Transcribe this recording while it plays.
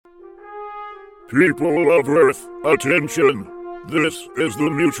People of Earth, attention! This is the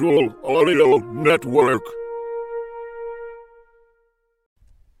Mutual Audio Network.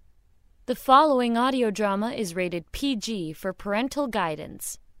 The following audio drama is rated PG for parental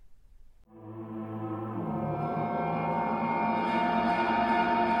guidance.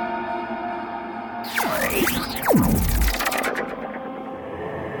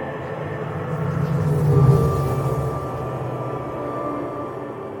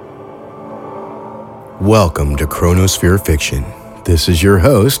 Welcome to Chronosphere Fiction. This is your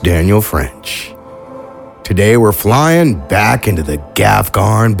host, Daniel French. Today we're flying back into the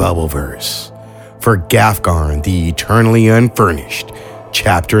Gafgarn Bubbleverse for Gafgarn the Eternally Unfurnished,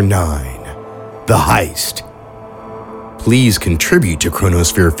 Chapter 9, The Heist. Please contribute to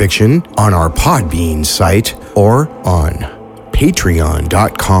Chronosphere Fiction on our Podbean site or on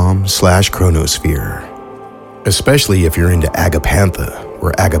patreon.com/chronosphere. Especially if you're into Agapantha,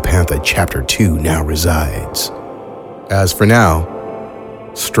 where Agapantha Chapter 2 now resides. As for now,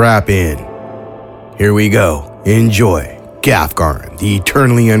 strap in. Here we go. Enjoy Gafgarn the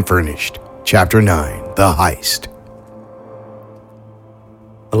Eternally Unfurnished, Chapter 9, The Heist.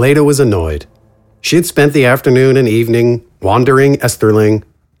 Aleida was annoyed. She had spent the afternoon and evening wandering Esterling,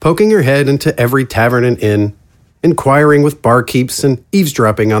 poking her head into every tavern and inn, inquiring with barkeeps and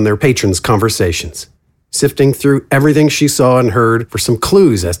eavesdropping on their patrons' conversations, sifting through everything she saw and heard for some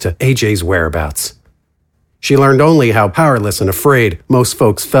clues as to AJ's whereabouts. She learned only how powerless and afraid most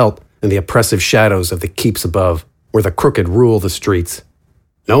folks felt in the oppressive shadows of the keeps above, where the crooked rule the streets.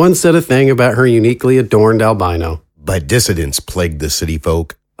 No one said a thing about her uniquely adorned albino. But dissidents plagued the city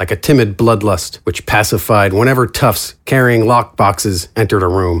folk. Like a timid bloodlust which pacified whenever toughs carrying lockboxes entered a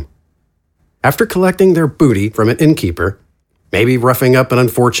room. After collecting their booty from an innkeeper, maybe roughing up an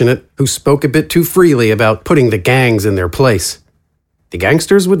unfortunate who spoke a bit too freely about putting the gangs in their place, the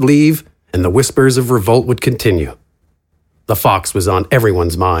gangsters would leave and the whispers of revolt would continue. The fox was on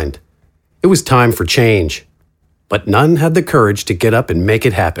everyone's mind. It was time for change, but none had the courage to get up and make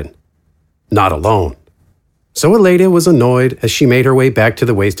it happen. Not alone. So Aleida was annoyed as she made her way back to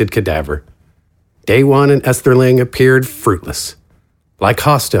the wasted cadaver. Day one in Esterling appeared fruitless. Like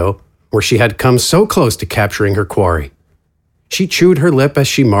Hosto, where she had come so close to capturing her quarry. She chewed her lip as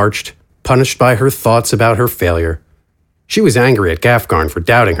she marched, punished by her thoughts about her failure. She was angry at Gafgarn for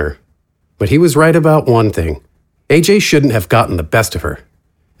doubting her. But he was right about one thing. AJ shouldn't have gotten the best of her,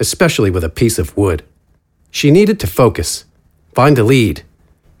 especially with a piece of wood. She needed to focus, find a lead,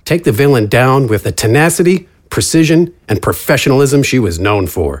 take the villain down with the tenacity, precision, and professionalism she was known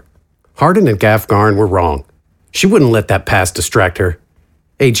for. Hardin and Gafgarn were wrong. She wouldn't let that past distract her.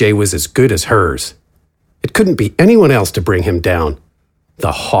 AJ was as good as hers. It couldn't be anyone else to bring him down.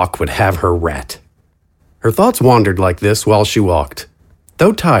 The hawk would have her rat. Her thoughts wandered like this while she walked.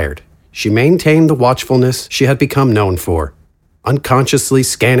 Though tired, she maintained the watchfulness she had become known for, unconsciously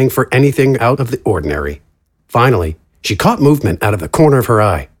scanning for anything out of the ordinary. Finally, she caught movement out of the corner of her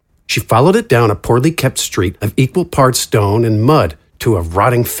eye. She followed it down a poorly kept street of equal parts stone and mud to a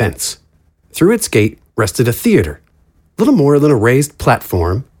rotting fence. Through its gate rested a theater, little more than a raised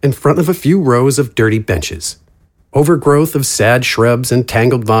platform in front of a few rows of dirty benches. Overgrowth of sad shrubs and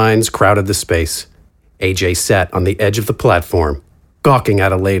tangled vines crowded the space. AJ sat on the edge of the platform, gawking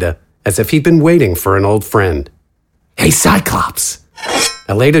at Aleida as if he'd been waiting for an old friend. "Hey, Cyclops!"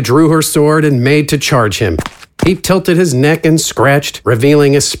 Aleida drew her sword and made to charge him. He tilted his neck and scratched,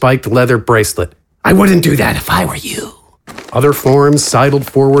 revealing a spiked leather bracelet. "I wouldn't do that if I were you." Other forms sidled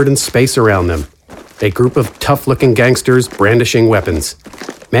forward in space around them, a group of tough-looking gangsters brandishing weapons.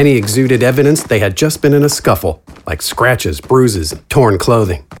 Many exuded evidence they had just been in a scuffle, like scratches, bruises, and torn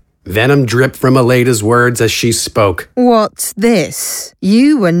clothing. Venom dripped from Aleida's words as she spoke. "What's this?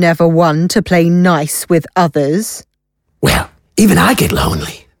 You were never one to play nice with others." "Well, even I get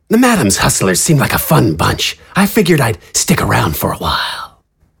lonely. The Madam's hustlers seem like a fun bunch. I figured I'd stick around for a while."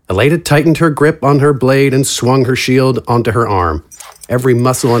 Aleida tightened her grip on her blade and swung her shield onto her arm, every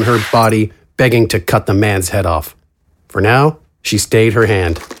muscle in her body begging to cut the man's head off. For now, she stayed her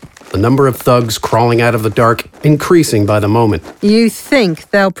hand, the number of thugs crawling out of the dark increasing by the moment. "You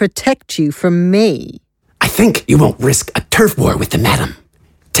think they'll protect you from me?" "I think you won't risk a turf war with the Madam.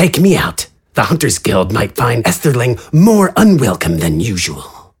 Take me out. The Hunters Guild might find Esterling more unwelcome than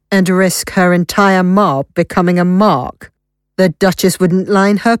usual." "And risk her entire mob becoming a mark? The Duchess wouldn't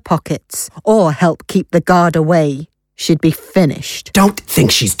line her pockets or help keep the guard away. She'd be finished." "Don't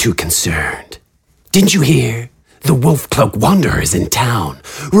think she's too concerned. Didn't you hear? The Wolf-Cloak Wanderer's in town.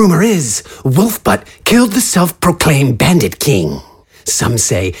 Rumor is, Wolfbutt killed the self-proclaimed Bandit King. Some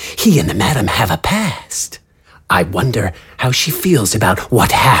say he and the Madam have a past. I wonder how she feels about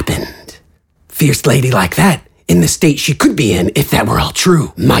what happened. fierce lady like that, in the state she could be in if that were all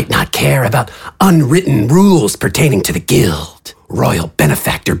true, might not care about unwritten rules pertaining to the guild. Royal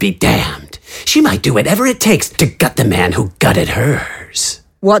benefactor be damned. She might do whatever it takes to gut the man who gutted hers.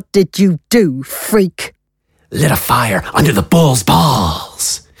 What did you do, freak? Lit a fire under the bull's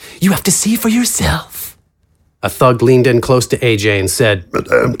balls. You have to see for yourself. A thug leaned in close to AJ and said,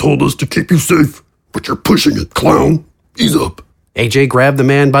 Madame told us to keep you safe, but you're pushing it, clown. Ease up. AJ grabbed the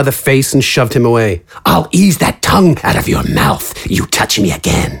man by the face and shoved him away. I'll ease that tongue out of your mouth. You touch me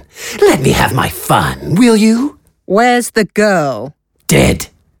again. Let me have my fun, will you? Where's the girl? Dead.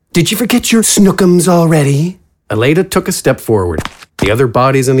 Did you forget your snookums already? Aleida took a step forward. The other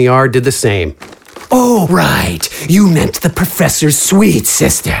bodies in the yard did the same. Oh, right. You meant the professor's sweet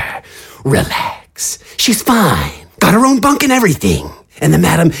sister. Relax. She's fine. Got her own bunk and everything. And the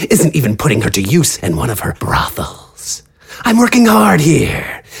madam isn't even putting her to use in one of her brothels. I'm working hard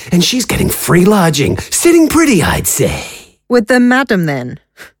here, and she's getting free lodging. Sitting pretty, I'd say. With the madam, then.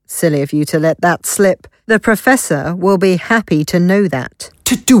 Silly of you to let that slip. The professor will be happy to know that.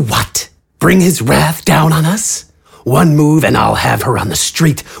 To do what? Bring his wrath down on us? One move and I'll have her on the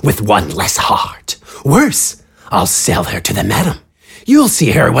street with one less heart. Worse, I'll sell her to the madam. You'll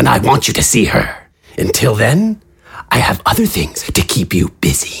see her when I want you to see her. Until then, I have other things to keep you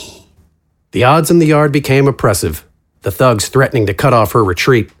busy. The odds in the yard became oppressive, the thugs threatening to cut off her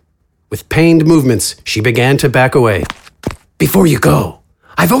retreat. With pained movements, she began to back away. Before you go,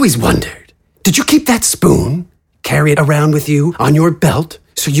 I've always wondered, did you keep that spoon? Carry it around with you on your belt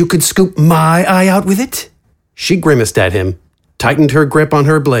so you could scoop my eye out with it? She grimaced at him, tightened her grip on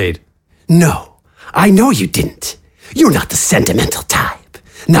her blade. No, I know you didn't. You're not the sentimental type.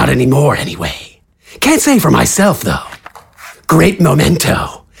 Not anymore, anyway. Can't say for myself, though. Great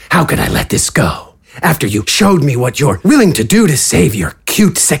memento. How could I let this go? After you showed me what you're willing to do to save your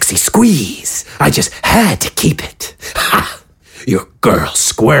cute, sexy squeeze, I just had to keep it. Ha! Your girl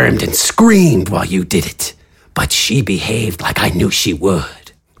squirmed and screamed while you did it, but she behaved like I knew she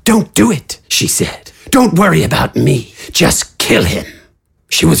would. Don't do it, she said. Don't worry about me. Just kill him.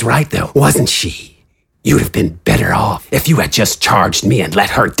 She was right, though, wasn't she? You'd have been better off if you had just charged me and let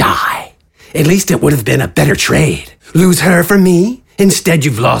her die. At least it would have been a better trade. Lose her for me? Instead,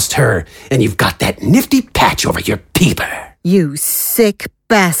 you've lost her, and you've got that nifty patch over your peeper. You sick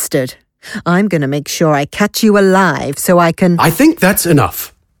bastard. I'm going to make sure I catch you alive so I can... I think that's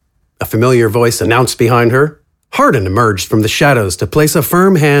enough. A familiar voice announced behind her. Hardin emerged from the shadows to place a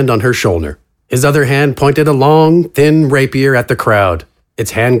firm hand on her shoulder. His other hand pointed a long, thin rapier at the crowd.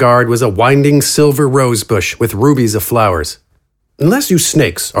 Its handguard was a winding silver rose bush with rubies of flowers. Unless you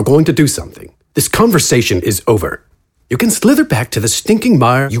snakes are going to do something, this conversation is over. You can slither back to the stinking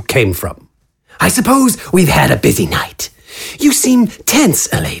mire you came from. I suppose we've had a busy night. You seem tense,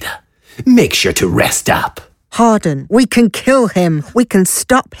 Aleida. Make sure to rest up. Hardin, we can kill him. We can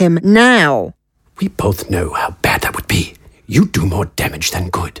stop him now. We both know how bad that would be. You do more damage than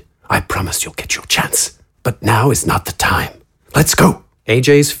good. I promise you'll get your chance. But now is not the time. Let's go.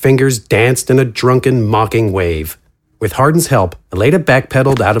 AJ's fingers danced in a drunken, mocking wave. With Hardin's help, Aleida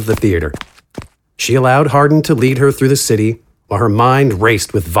backpedaled out of the theater. She allowed Hardin to lead her through the city, while her mind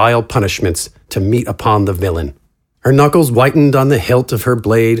raced with vile punishments to meet upon the villain. Her knuckles whitened on the hilt of her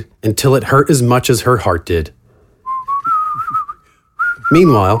blade until it hurt as much as her heart did.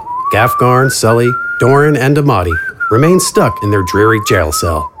 Meanwhile, Gafgarn, Sully, Doran, and Amadi remained stuck in their dreary jail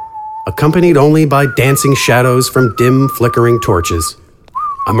cell, accompanied only by dancing shadows from dim, flickering torches.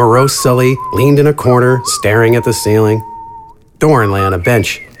 A morose Sully leaned in a corner, staring at the ceiling. Doran lay on a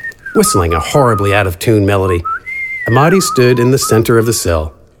bench, whistling a horribly out-of-tune melody. Amadi stood in the center of the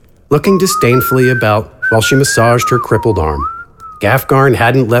cell, looking disdainfully about while she massaged her crippled arm. Gafgarn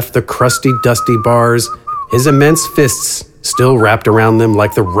hadn't left the crusty, dusty bars, his immense fists still wrapped around them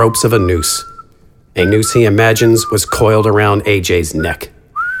like the ropes of a noose. A noose he imagines was coiled around AJ's neck.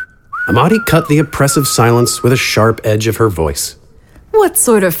 Amadi cut the oppressive silence with a sharp edge of her voice. What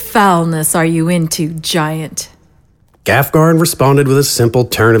sort of foulness are you into, giant? Gafgarn responded with a simple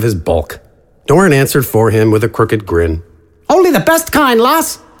turn of his bulk. Doran answered for him with a crooked grin. Only the best kind,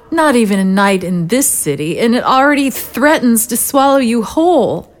 lass. Not even a night in this city, and it already threatens to swallow you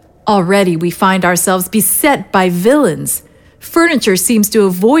whole. Already we find ourselves beset by villains. Furniture seems to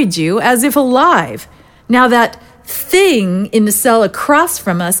avoid you as if alive. Now that thing in the cell across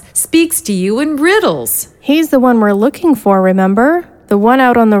from us speaks to you in riddles. He's the one we're looking for, remember? The one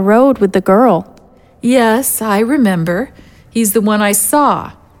out on the road with the girl. Yes, I remember. He's the one I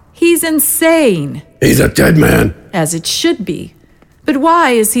saw. He's insane. He's a dead man. As it should be. But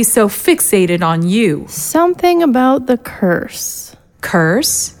why is he so fixated on you? Something about the curse.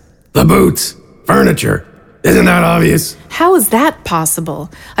 Curse? The boots. Furniture. Isn't that obvious? How is that possible?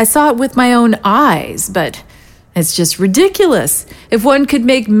 I saw it with my own eyes, but it's just ridiculous. If one could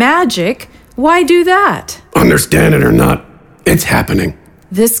make magic, why do that? Understand it or not, it's happening.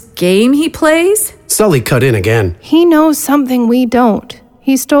 This game he plays? Sully cut in again. He knows something we don't.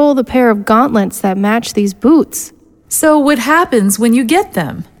 He stole the pair of gauntlets that match these boots. So what happens when you get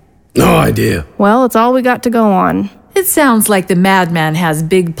them? No idea. Well, it's all we got to go on. It sounds like the madman has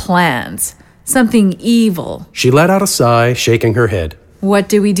big plans. Something evil. She let out a sigh, shaking her head. What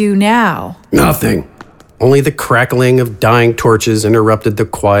do we do now? Nothing. Only the crackling of dying torches interrupted the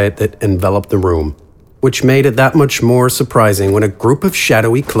quiet that enveloped the room, which made it that much more surprising when a group of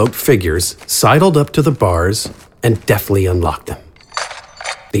shadowy cloaked figures sidled up to the bars and deftly unlocked them.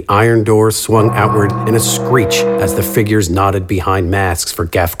 The iron door swung outward in a screech as the figures nodded behind masks for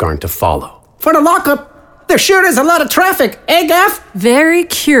Gafgarn to follow. For the lockup, there sure is a lot of traffic, eh, Gaff? Very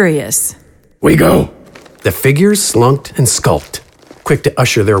curious. We go. The figures slunked and skulked, quick to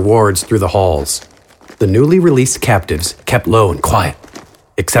usher their wards through the halls. The newly released captives kept low and quiet,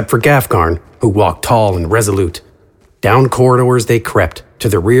 except for Gafgarn, who walked tall and resolute. Down corridors they crept, to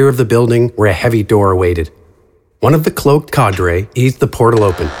the rear of the building where a heavy door awaited. One of the cloaked cadre eased the portal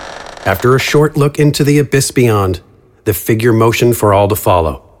open. After a short look into the abyss beyond, the figure motioned for all to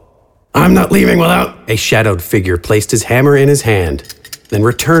follow. I'm not leaving without... A shadowed figure placed his hammer in his hand, then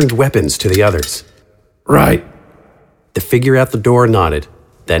returned weapons to the others. Right. The figure at the door nodded,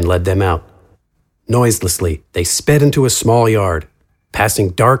 then led them out. Noiselessly, they sped into a small yard, passing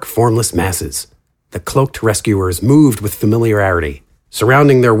dark, formless masses. The cloaked rescuers moved with familiarity,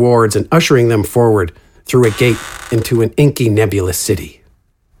 surrounding their wards and ushering them forward through a gate into an inky, nebulous city.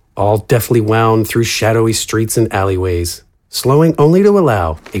 All deftly wound through shadowy streets and alleyways, slowing only to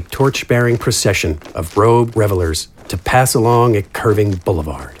allow a torch-bearing procession of robed revelers to pass along a curving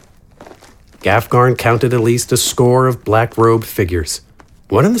boulevard. Gafgarn counted at least a score of black-robed figures,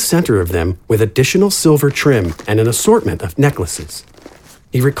 one in the center of them with additional silver trim and an assortment of necklaces.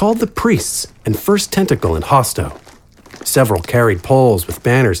 He recalled the priests and First Tentacle and Hosto. Several carried poles with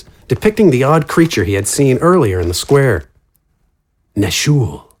banners depicting the odd creature he had seen earlier in the square.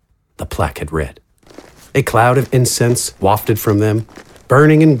 Neshul, the plaque had read. A cloud of incense wafted from them,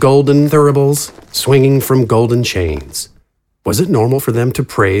 burning in golden thuribles, swinging from golden chains. Was it normal for them to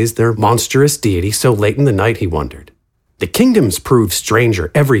praise their monstrous deity so late in the night, he wondered? The kingdoms proved stranger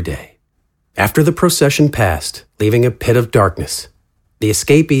every day. After the procession passed, leaving a pit of darkness, the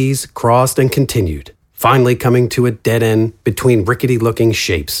escapees crossed and continued, finally coming to a dead end between rickety-looking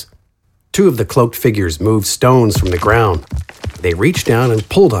shapes. Two of the cloaked figures moved stones from the ground. They reached down and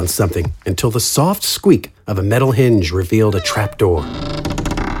pulled on something until the soft squeak of a metal hinge revealed a trapdoor.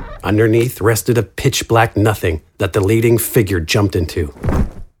 Underneath rested a pitch-black nothing that the leading figure jumped into.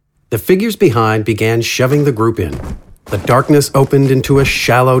 The figures behind began shoving the group in. The darkness opened into a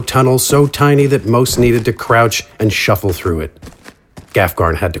shallow tunnel so tiny that most needed to crouch and shuffle through it.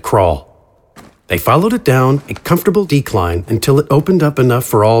 Gafgarn had to crawl. They followed it down a comfortable decline until it opened up enough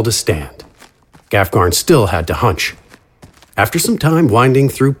for all to stand. Gafgarn still had to hunch. After some time winding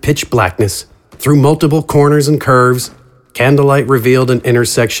through pitch blackness, through multiple corners and curves, candlelight revealed an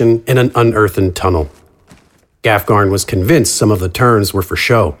intersection in an unearthened tunnel. Gafgarn was convinced some of the turns were for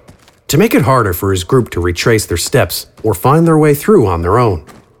show, to make it harder for his group to retrace their steps or find their way through on their own.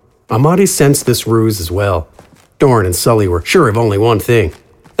 Amadi sensed this ruse as well. Dorn and Sully were sure of only one thing.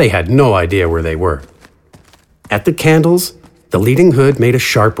 They had no idea where they were. At the candles, the leading hood made a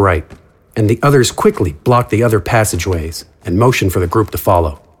sharp right, and the others quickly blocked the other passageways and motioned for the group to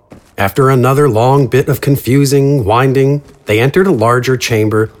follow. After another long bit of confusing winding, they entered a larger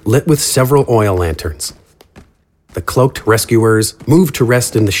chamber lit with several oil lanterns. The cloaked rescuers moved to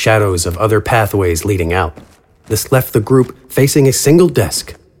rest in the shadows of other pathways leading out. This left the group facing a single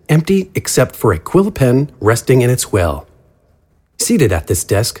desk, empty except for a quill pen resting in its well. Seated at this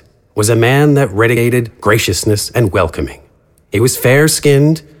desk was a man that radiated graciousness and welcoming. He was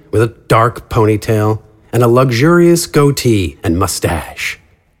fair-skinned, with a dark ponytail and a luxurious goatee and mustache.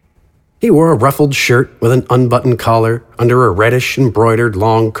 He wore a ruffled shirt with an unbuttoned collar under a reddish embroidered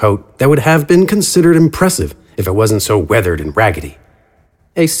long coat that would have been considered impressive if it wasn't so weathered and raggedy.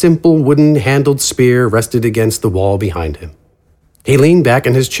 A simple wooden-handled spear rested against the wall behind him. He leaned back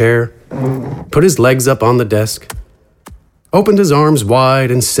in his chair, put his legs up on the desk, opened his arms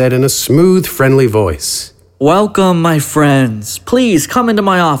wide and said in a smooth, friendly voice, "Welcome, my friends. Please come into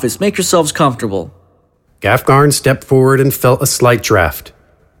my office. Make yourselves comfortable." Gafgarn stepped forward and felt a slight draft.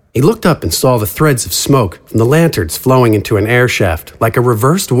 He looked up and saw the threads of smoke from the lanterns flowing into an air shaft like a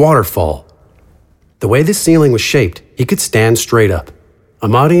reversed waterfall. The way the ceiling was shaped, he could stand straight up.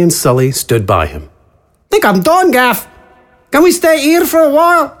 Amadi and Sully stood by him. Think I'm done, Gaff. Can we stay here for a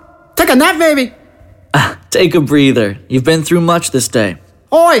while? Take a nap, maybe? Take a breather. You've been through much this day.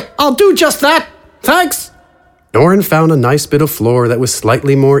 Oi, I'll do just that. Thanks. Norin found a nice bit of floor that was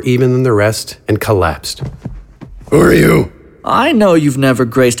slightly more even than the rest and collapsed. Who are you? I know you've never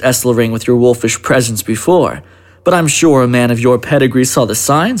graced Esselring with your wolfish presence before, but I'm sure a man of your pedigree saw the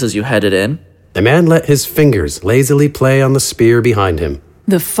signs as you headed in. The man let his fingers lazily play on the spear behind him.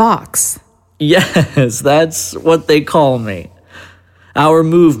 The fox. Yes, that's what they call me. Our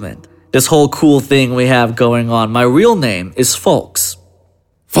movement, this whole cool thing we have going on, my real name is Folks.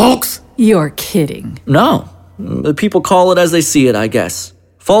 Folks? You're kidding. No, the people call it as they see it, I guess.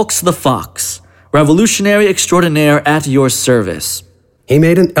 Folks the Fox, revolutionary extraordinaire at your service. He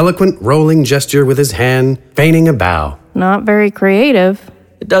made an eloquent rolling gesture with his hand, feigning a bow. Not very creative.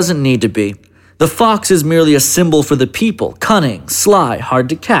 It doesn't need to be. The fox is merely a symbol for the people, cunning, sly, hard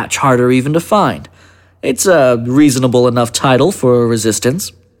to catch, harder even to find. It's a reasonable enough title for a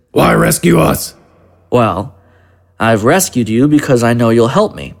resistance. Why rescue us? Well, I've rescued you because I know you'll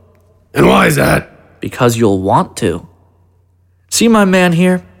help me. And why is that? Because you'll want to. See my man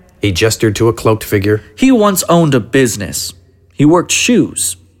here? He gestured to a cloaked figure. He once owned a business. He worked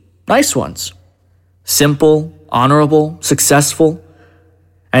shoes. Nice ones. Simple, honorable, successful.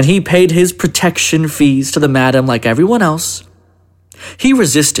 And he paid his protection fees to the madam like everyone else. He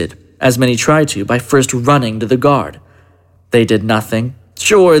resisted, as many tried to, by first running to the guard. They did nothing.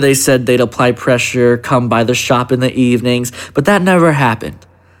 Sure, they said they'd apply pressure, come by the shop in the evenings, but that never happened.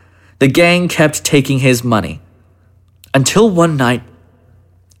 The gang kept taking his money. Until one night,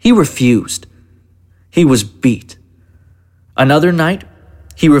 he refused. He was beat. Another night,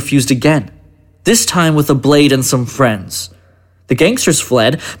 he refused again, this time with a blade and some friends. The gangsters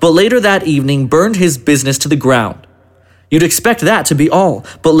fled, but later that evening burned his business to the ground. You'd expect that to be all,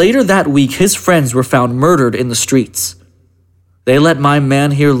 but later that week his friends were found murdered in the streets. They let my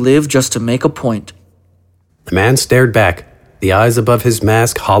man here live just to make a point. The man stared back, the eyes above his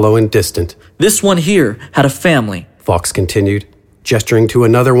mask hollow and distant. This one here had a family, Fox continued, gesturing to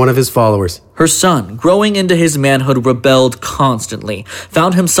another one of his followers. Her son, growing into his manhood, rebelled constantly,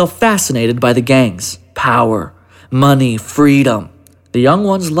 found himself fascinated by the gangs, power, money, freedom. The young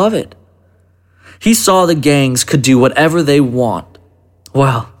ones love it. He saw the gangs could do whatever they want.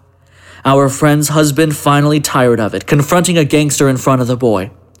 Well, our friend's husband finally tired of it, confronting a gangster in front of the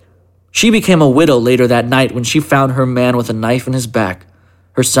boy. She became a widow later that night when she found her man with a knife in his back.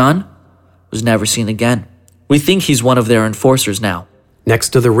 Her son was never seen again. We think he's one of their enforcers now. Next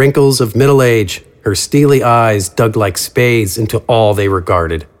to the wrinkles of middle age, her steely eyes dug like spades into all they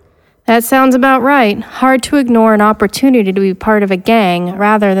regarded. That sounds about right. Hard to ignore an opportunity to be part of a gang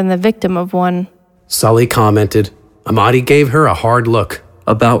rather than the victim of one. Sully commented. Amadi gave her a hard look.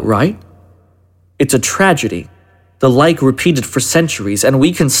 About right? It's a tragedy. The like repeated for centuries, and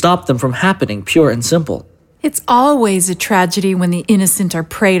we can stop them from happening, pure and simple. It's always a tragedy when the innocent are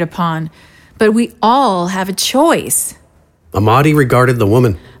preyed upon, but we all have a choice. Amadi regarded the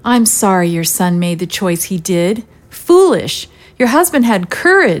woman. I'm sorry your son made the choice he did. Foolish. Your husband had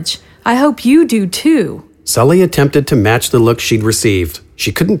courage. I hope you do too. Sully attempted to match the look she'd received.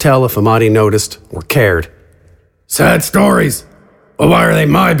 She couldn't tell if Amadi noticed or cared. Sad stories. Well, why are they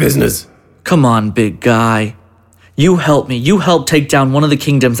my business? Come on, big guy. You helped me. You helped take down one of the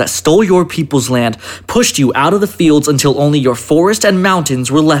kingdoms that stole your people's land, pushed you out of the fields until only your forest and mountains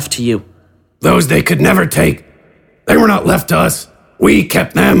were left to you. Those they could never take. They were not left to us. We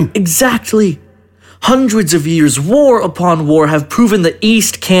kept them. Exactly. Hundreds of years, war upon war, have proven the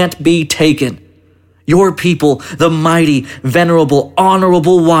East can't be taken. Your people, the mighty, venerable,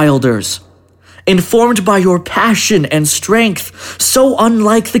 honorable Wilders, informed by your passion and strength, so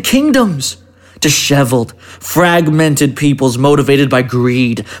unlike the kingdoms. Disheveled, fragmented peoples motivated by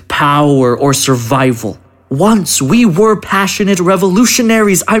greed, power, or survival. Once we were passionate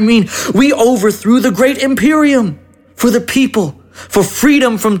revolutionaries. We overthrew the great imperium. For the people, for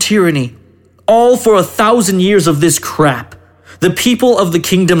freedom from tyranny. All for 1,000 years of this crap. The people of the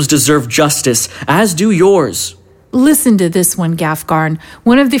kingdoms deserve justice, as do yours. Listen to this one, Gafgarn,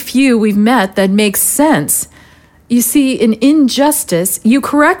 one of the few we've met that makes sense. You see, in injustice, you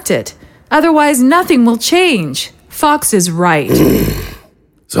correct it. Otherwise, nothing will change. Fox is right.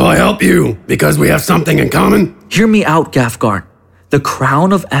 So I help you because we have something in common? Hear me out, Gafgarn. The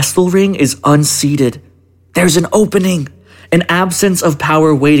crown of Estelring is unseated. There's an opening, an absence of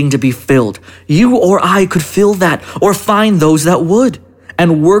power waiting to be filled. You or I could fill that, or find those that would,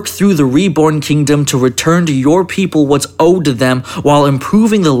 and work through the reborn kingdom to return to your people what's owed to them while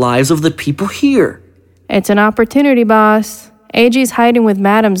improving the lives of the people here. It's an opportunity, boss. AG's hiding with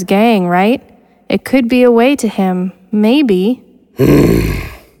Madam's gang, right? It could be a way to him. Maybe.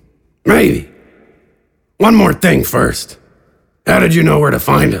 Maybe. One more thing first. How did you know where to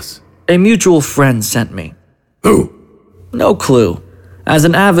find us? A mutual friend sent me. Who? No clue. As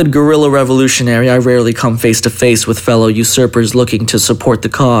an avid guerrilla revolutionary, I rarely come face to face with fellow usurpers looking to support the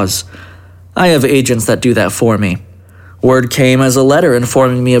cause. I have agents that do that for me. Word came as a letter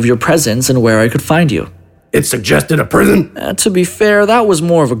informing me of your presence and where I could find you. It suggested a prison? To be fair, that was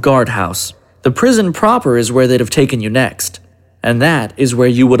more of a guardhouse. The prison proper is where they'd have taken you next. And that is where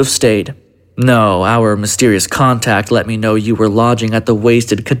you would have stayed. No, our mysterious contact let me know you were lodging at the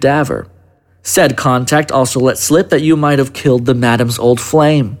Wasted Cadaver. Said contact also let slip that you might have killed the Madam's old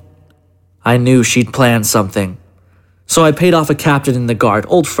flame. I knew she'd planned something. So I paid off a captain in the guard,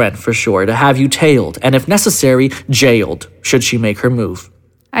 old friend for sure, to have you tailed, and if necessary, jailed, should she make her move.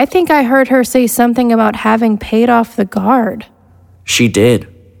 I think I heard her say something about having paid off the guard. She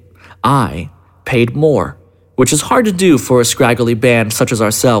did. I paid more, which is hard to do for a scraggly band such as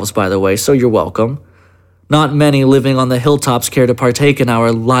ourselves, by the way, so you're welcome. Not many living on the hilltops care to partake in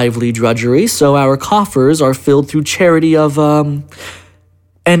our lively drudgery, so our coffers are filled through charity of, an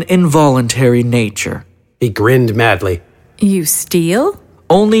involuntary nature. He grinned madly. You steal?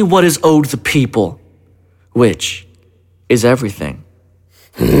 Only what is owed the people, which is everything.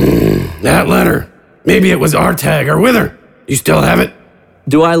 That letter. Maybe it was Artag or Wither. You still have it?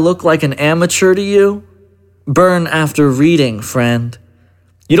 Do I look like an amateur to you? Burn after reading, friend.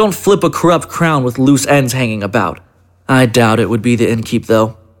 You don't flip a corrupt crown with loose ends hanging about. I doubt it would be the innkeep,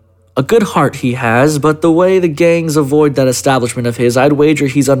 though. A good heart he has, but the way the gangs avoid that establishment of his, I'd wager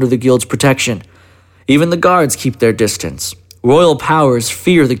he's under the guild's protection. Even the guards keep their distance. Royal powers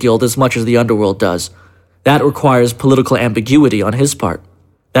fear the guild as much as the underworld does. That requires political ambiguity on his part.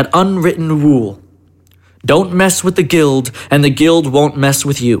 That unwritten rule. Don't mess with the guild, and the guild won't mess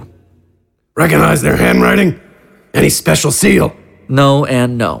with you. Recognize their handwriting? Any special seal? No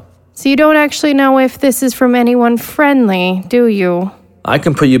and no. So you don't actually know if this is from anyone friendly, do you? I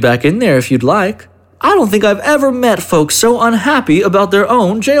can put you back in there if you'd like. I don't think I've ever met folks so unhappy about their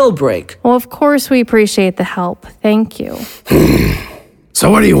own jailbreak. Well, of course we appreciate the help. Thank you.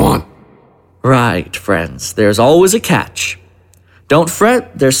 So what do you want? Right, friends. There's always a catch. Don't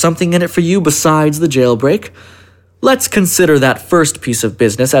fret, there's something in it for you besides the jailbreak. Let's consider that first piece of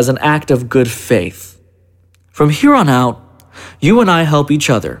business as an act of good faith. From here on out, you and I help each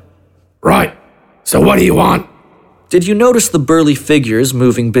other. Right. So what do you want? Did you notice the burly figures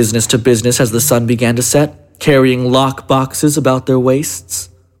moving business to business as the sun began to set, carrying lock boxes about their waists?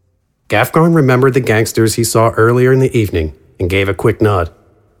 Gafgarn remembered the gangsters he saw earlier in the evening and gave a quick nod.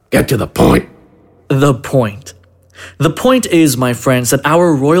 Get to the point. The point. The point is, my friends, that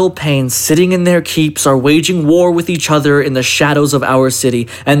our royal pains sitting in their keeps are waging war with each other in the shadows of our city,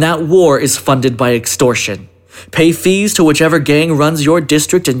 and that war is funded by extortion. Pay fees to whichever gang runs your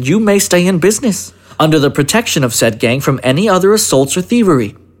district and you may stay in business, under the protection of said gang from any other assaults or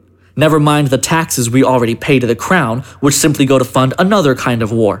thievery. Never mind the taxes we already pay to the crown, which simply go to fund another kind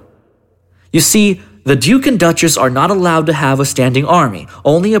of war. You see, the Duke and Duchess are not allowed to have a standing army,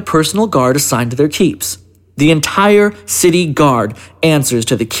 only a personal guard assigned to their keeps. The entire city guard answers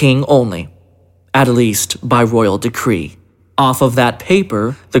to the king only, at least by royal decree. Off of that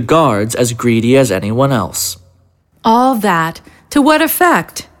paper, the guard's as greedy as anyone else. All that, to what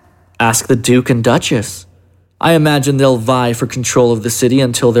effect? Ask the Duke and Duchess. I imagine they'll vie for control of the city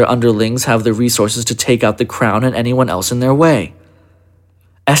until their underlings have the resources to take out the crown and anyone else in their way.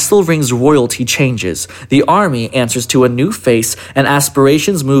 Estelring's royalty changes, the army answers to a new face, and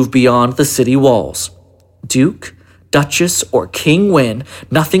aspirations move beyond the city walls. Duke, Duchess, or King win,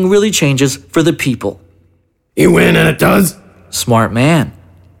 nothing really changes for the people. You win and it does? Smart man.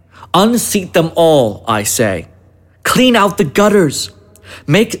 Unseat them all, I say. Clean out the gutters.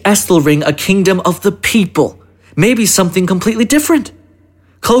 Make Estelring a kingdom of the people. Maybe something completely different.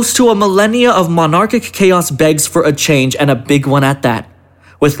 Close to a millennia of monarchic chaos begs for a change, and a big one at that.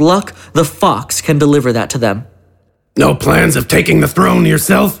 With luck, the Fox can deliver that to them. No plans of taking the throne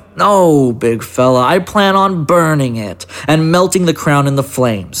yourself? No, big fella. I plan on burning it and melting the crown in the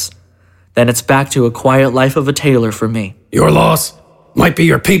flames. Then it's back to a quiet life of a tailor for me. Your loss might be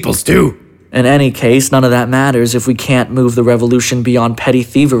your people's too. In any case, none of that matters if we can't move the revolution beyond petty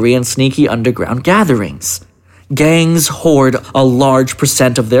thievery and sneaky underground gatherings. Gangs hoard a large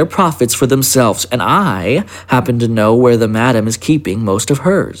percent of their profits for themselves, and I happen to know where the madam is keeping most of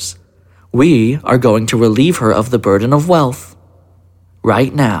hers. We are going to relieve her of the burden of wealth.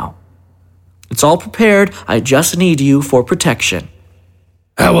 Right now. It's all prepared, I just need you for protection.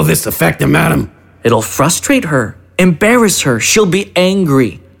 How will this affect the madam? It'll frustrate her, Embarrass her, she'll be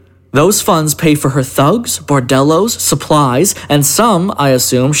angry. Those funds pay for her thugs, bordellos, supplies, and some, I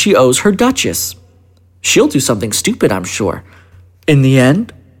assume, she owes her duchess. She'll do something stupid, I'm sure. In the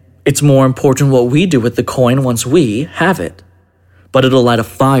end, it's more important what we do with the coin once we have it. But it'll light a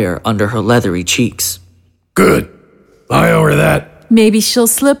fire under her leathery cheeks. Good. I owe her that. Maybe she'll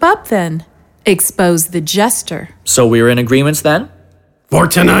slip up then. Expose the jester. So we're in agreements then? For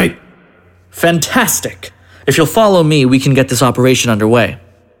tonight. Fantastic. If you'll follow me, we can get this operation underway.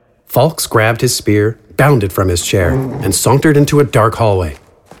 Falks grabbed his spear, bounded from his chair, and sauntered into a dark hallway.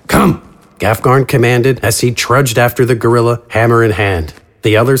 Come! Gafgarn commanded as he trudged after the gorilla, hammer in hand.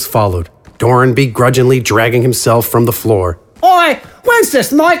 The others followed, Doran begrudgingly dragging himself from the floor. Oi, when's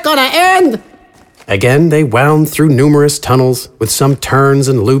this night gonna end? Again, they wound through numerous tunnels, with some turns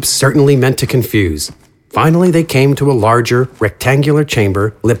and loops certainly meant to confuse. Finally, they came to a larger, rectangular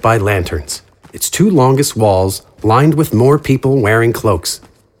chamber lit by lanterns, its two longest walls lined with more people wearing cloaks.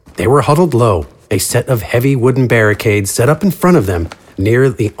 They were huddled low, a set of heavy wooden barricades set up in front of them near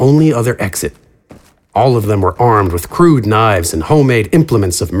the only other exit. All of them were armed with crude knives and homemade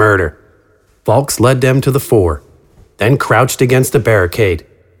implements of murder. Falks led them to the fore, then crouched against the barricade.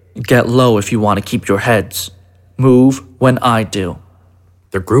 Get low if you want to keep your heads. Move when I do.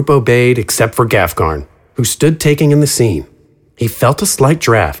 The group obeyed except for Gafgarn, who stood taking in the scene. He felt a slight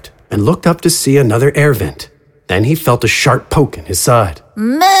draft and looked up to see another air vent. Then he felt a sharp poke in his side.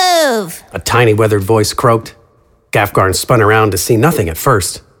 Move! A tiny weathered voice croaked. Gafgarn spun around to see nothing at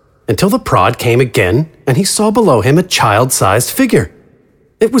first, until the prod came again and he saw below him a child-sized figure.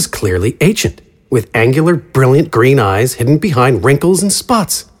 It was clearly ancient, with angular, brilliant green eyes hidden behind wrinkles and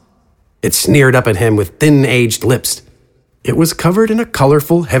spots. It sneered up at him with thin, aged lips. It was covered in a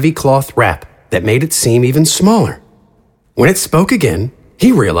colorful, heavy cloth wrap that made it seem even smaller. When it spoke again,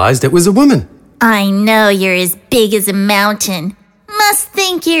 he realized it was a woman. I know you're as big as a mountain. Must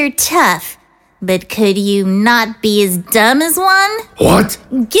think you're tough. But could you not be as dumb as one? What?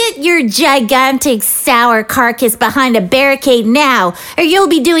 Get your gigantic sour carcass behind a barricade now, or you'll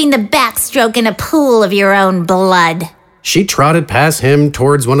be doing the backstroke in a pool of your own blood. She trotted past him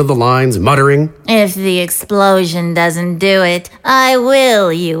towards one of the lines, muttering, If the explosion doesn't do it, I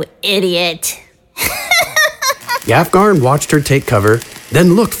will, you idiot. Gafgarn watched her take cover,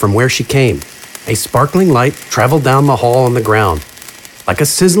 then looked from where she came. A sparkling light traveled down the hall on the ground, like a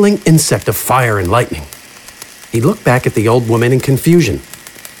sizzling insect of fire and lightning. He looked back at the old woman in confusion.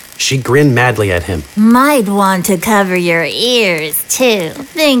 She grinned madly at him. Might want to cover your ears, too.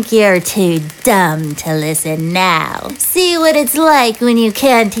 Think you're too dumb to listen now. See what it's like when you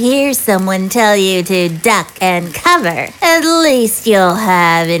can't hear someone tell you to duck and cover. At least you'll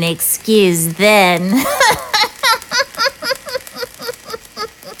have an excuse then.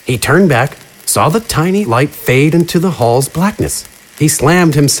 He turned back, saw the tiny light fade into the hall's blackness. He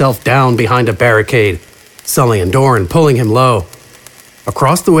slammed himself down behind a barricade, Sully and Doran pulling him low.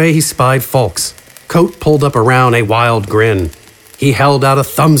 Across the way he spied Falks, coat pulled up around a wild grin. He held out a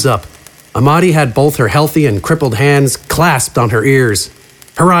thumbs up. Amadi had both her healthy and crippled hands clasped on her ears.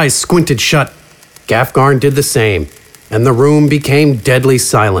 Her eyes squinted shut. Gafgarn did the same, and the room became deadly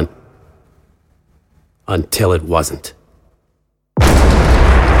silent. Until it wasn't.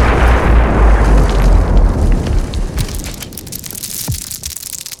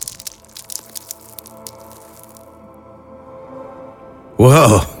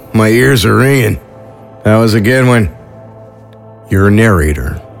 Whoa, my ears are ringing. That was a good one. Your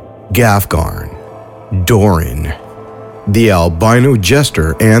narrator, Gafgarn, Doran, the albino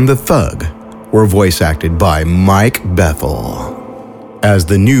jester, and the thug were voice acted by Mike Bethel. As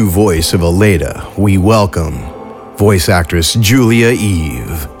the new voice of Aleda, we welcome voice actress Julia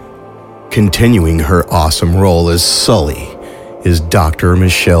Eve. Continuing her awesome role as Sully is Dr.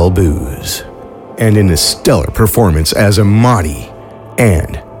 Michelle Booz. And in a stellar performance as Amadi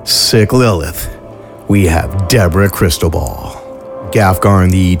and Sick Lilith, we have Deborah Cristobal. Gafgarn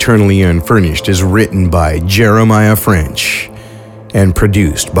the Eternally Unfurnished is written by Jeremiah French and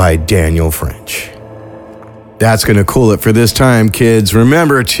produced by Daniel French. That's going to cool it for this time, kids.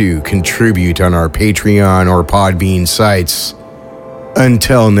 Remember to contribute on our Patreon or Podbean sites.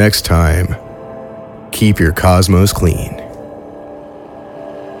 Until next time, keep your cosmos clean.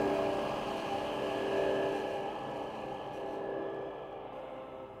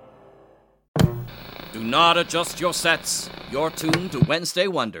 Do not adjust your sets. You're tuned to Wednesday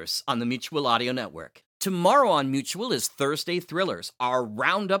Wonders on the Mutual Audio Network. Tomorrow on Mutual is Thursday Thrillers, our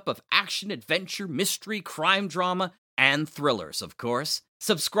roundup of action, adventure, mystery, crime drama, and thrillers, of course.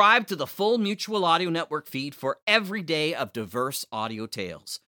 Subscribe to the full Mutual Audio Network feed for every day of diverse audio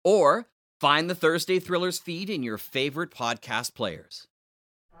tales. Or Find the Thursday Thrillers feed in your favorite podcast players.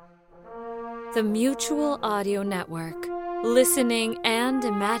 The Mutual Audio Network. Listening and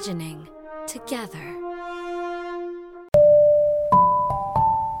imagining together.